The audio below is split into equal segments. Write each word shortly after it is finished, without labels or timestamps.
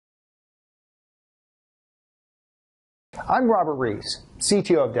I'm Robert Rees,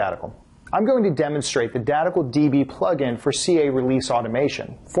 CTO of Datical. I'm going to demonstrate the Datical DB plugin for CA release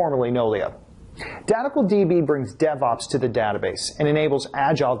automation, formerly Nolio. Datical DB brings DevOps to the database and enables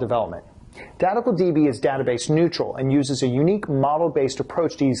agile development. Datical DB is database neutral and uses a unique model-based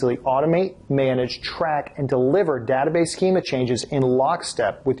approach to easily automate, manage, track, and deliver database schema changes in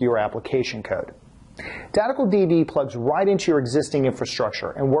lockstep with your application code. Datical DB plugs right into your existing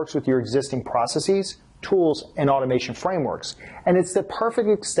infrastructure and works with your existing processes, tools, and automation frameworks, and it's the perfect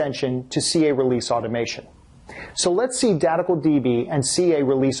extension to CA release automation. So let's see Datical DB and CA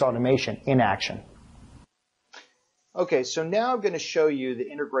release automation in action. Okay, so now I'm going to show you the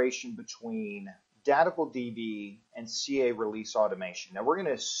integration between Datical DB and CA release automation. Now we're going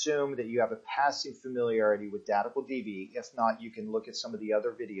to assume that you have a passing familiarity with Datical DB. If not, you can look at some of the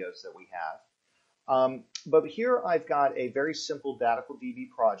other videos that we have. But here I've got a very simple Datical DB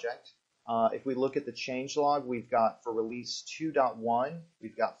project. If we look at the changelog, we've got for release 2.1,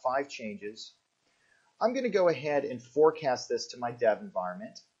 we've got 5 changes. I'm going to go ahead and forecast this to my dev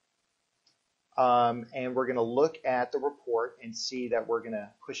environment. And we're going to look at the report and see that we're going to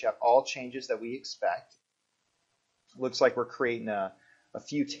push out all changes that we expect. Looks like we're creating a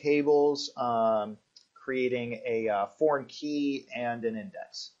few tables, creating a foreign key and an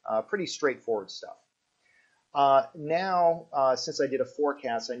index. Pretty straightforward stuff. Now, since I did a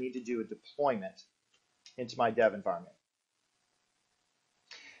forecast, I need to do a deployment into my dev environment.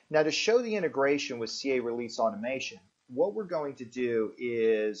 Now, to show the integration with CA release automation, what we're going to do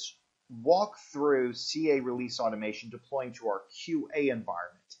is walk through CA release automation deploying to our QA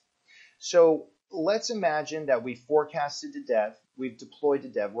environment. So let's imagine that we forecasted to dev, we've deployed to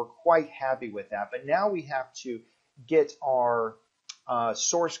dev, we're quite happy with that, but now we have to get our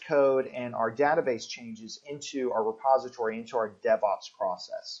source code and our database changes into our repository, into our DevOps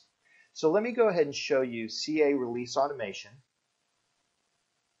process. So let me go ahead and show you CA release automation.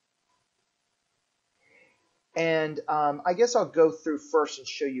 And I guess I'll go through first and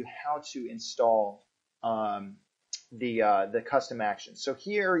show you how to install the custom actions. So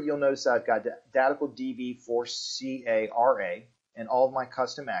here you'll notice I've got Datical DB for CARA and all of my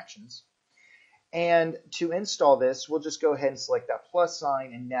custom actions. And to install this, we'll just go ahead and select that plus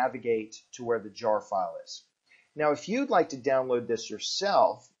sign and navigate to where the jar file is. Now, if you'd like to download this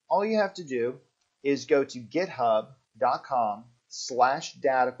yourself, all you have to do is go to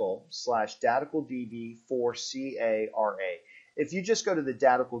github.com/Datical/DaticalDB for CARA. If you just go to the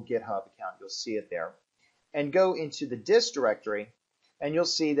Datical GitHub account, you'll see it there. And go into the dist directory, and you'll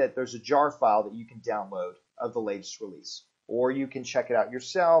see that there's a jar file that you can download of the latest release. Or you can check it out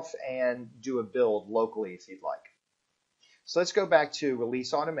yourself and do a build locally if you'd like. So let's go back to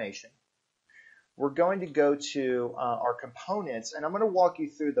release automation. We're going to go to our components, and I'm going to walk you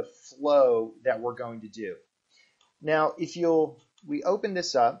through the flow that we're going to do. Now, we open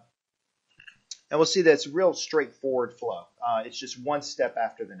this up, and we'll see that it's a real straightforward flow. It's just one step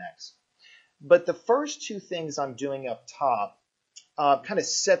after the next. But the first 2 things I'm doing up top kind of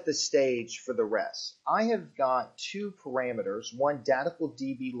set the stage for the rest. I have got 2 parameters, one Datical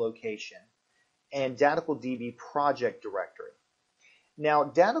DB location and Datical DB project directory. Now,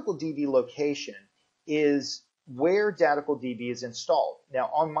 Datical DB location is where Datical DB is installed.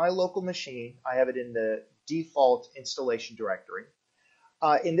 Now, on my local machine, I have it in the default installation directory.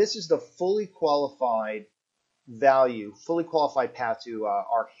 And this is the fully qualified value, fully qualified path to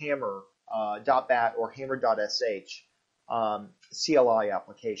our hammer.bat or hammer.sh CLI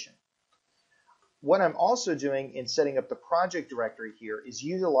application. What I'm also doing in setting up the project directory here is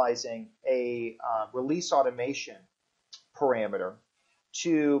utilizing a release automation parameter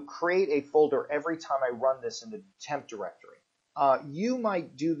to create a folder every time I run this in the temp directory. You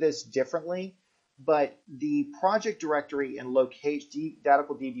might do this differently, but the project directory and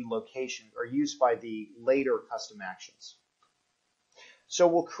Datical DB location are used by the later custom actions. So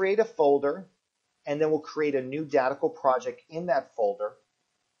we'll create a folder, and then we'll create a new Datical project in that folder.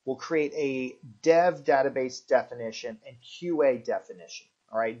 We'll create a dev database definition and QA definition.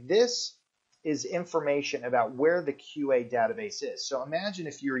 All right, this is information about where the QA database is. So imagine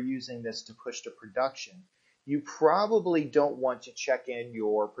if you're using this to push to production, you probably don't want to check in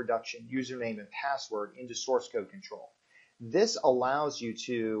your production username and password into source code control. This allows you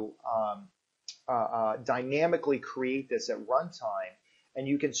to dynamically create this at runtime, and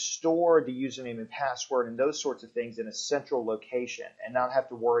you can store the username and password and those sorts of things in a central location and not have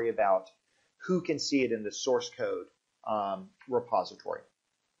to worry about who can see it in the source code repository.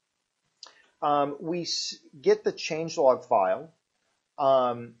 We get the changelog file,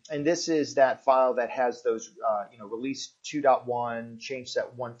 and this is that file that has those release 2.1, change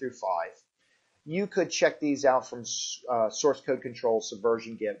set 1 through 5. You could check these out from source code control,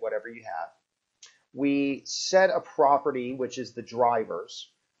 subversion git, whatever you have. We set a property, which is the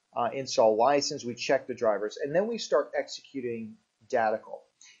drivers, install license, we check the drivers, and then we start executing Datical.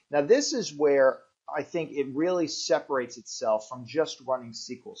 Now this is where I think it really separates itself from just running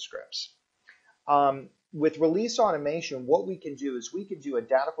SQL scripts. With release automation, what we can do is we can do a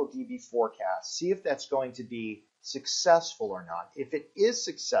Datical DB forecast, see if that's going to be successful or not. If it is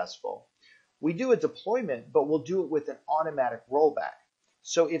successful, we do a deployment, but we'll do it with an automatic rollback.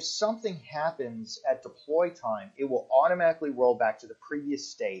 So if something happens at deploy time, it will automatically roll back to the previous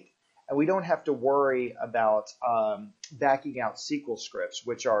state, and we don't have to worry about backing out SQL scripts,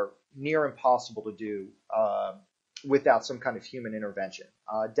 which are near impossible to do without some kind of human intervention.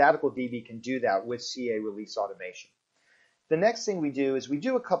 Datical DB can do that with CA release automation. The next thing we do is we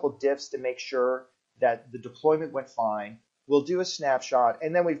do a couple diffs to make sure that the deployment went fine. We'll do a snapshot,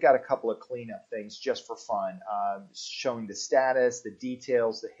 and then we've got a couple of cleanup things just for fun, showing the status, the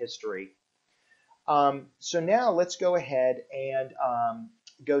details, the history. So now let's go ahead and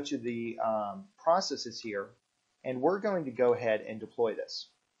go to the processes here, and we're going to go ahead and deploy this.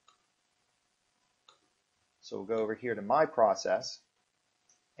 So we'll go over here to My Process,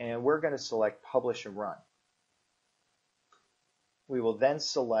 and we're going to select Publish and Run. We will then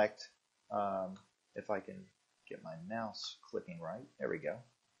select, if I can get my mouse clicking right, there we go.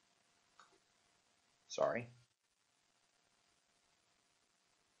 Sorry.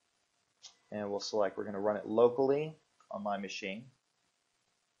 And we'll select, we're going to run it locally on my machine.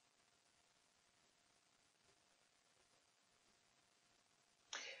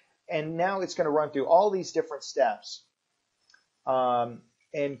 And now it's going to run through all these different steps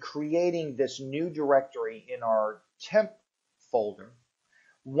and creating this new directory in our temp folder.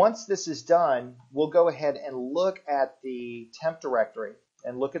 Once this is done, we'll go ahead and look at the temp directory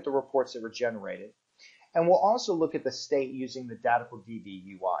and look at the reports that were generated. And we'll also look at the state using the Datical DB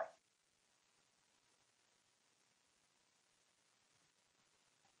UI.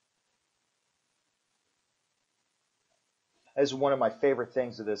 As one of my favorite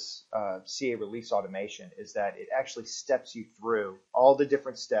things of this CA release automation is that it actually steps you through all the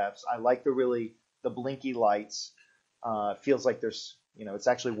different steps. I like the blinky lights. Feels like there's, it's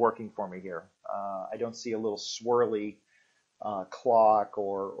actually working for me here. I don't see a little swirly clock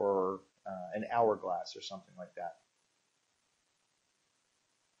or an hourglass or something like that.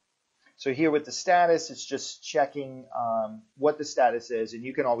 So here with the status, it's just checking what the status is, and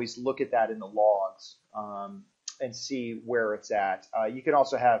you can always look at that in the logs and see where it's at. You can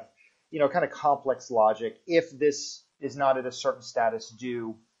also have, kind of complex logic. If this is not at a certain status,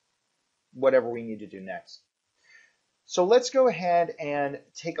 do whatever we need to do next. So let's go ahead and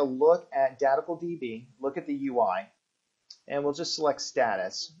take a look at Datical DB, look at the UI, and we'll just select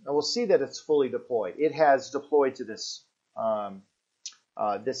status. And we'll see that it's fully deployed. It has deployed to this,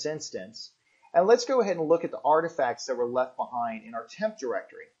 this instance. And let's go ahead and look at the artifacts that were left behind in our temp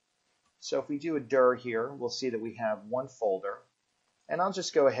directory. So if we do a dir here, we'll see that we have one folder. And I'll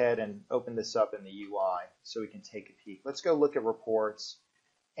just go ahead and open this up in the UI so we can take a peek. Let's go look at reports.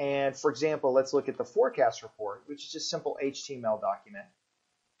 And for example, let's look at the forecast report, which is just a simple HTML document.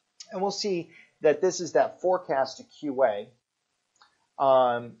 And we'll see that this is that forecast to QA.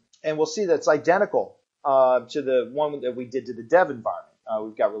 And we'll see that it's identical to the one that we did to the dev environment.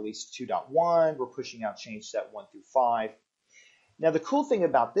 We've got release 2.1. We're pushing out change set 1 through 5. Now, the cool thing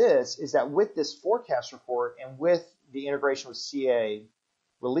about this is that with this forecast report and with the integration with CA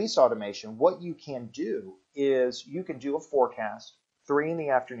release automation, what you can do is you can do a forecast, 3 in the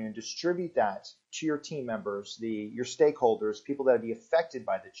afternoon, distribute that to your team members, your stakeholders, people that will be affected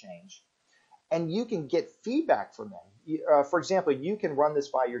by the change, and you can get feedback from them. For example, you can run this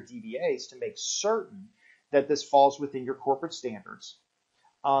by your DBAs to make certain that this falls within your corporate standards.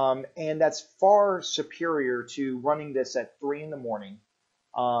 And that's far superior to running this at 3 in the morning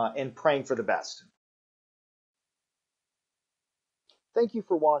and praying for the best. Thank you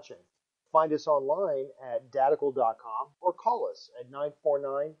for watching. Find us online at Datical.com or call us at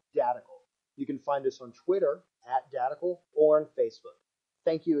 949-DATICAL. You can find us on Twitter at Datical or on Facebook.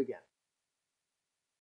 Thank you again.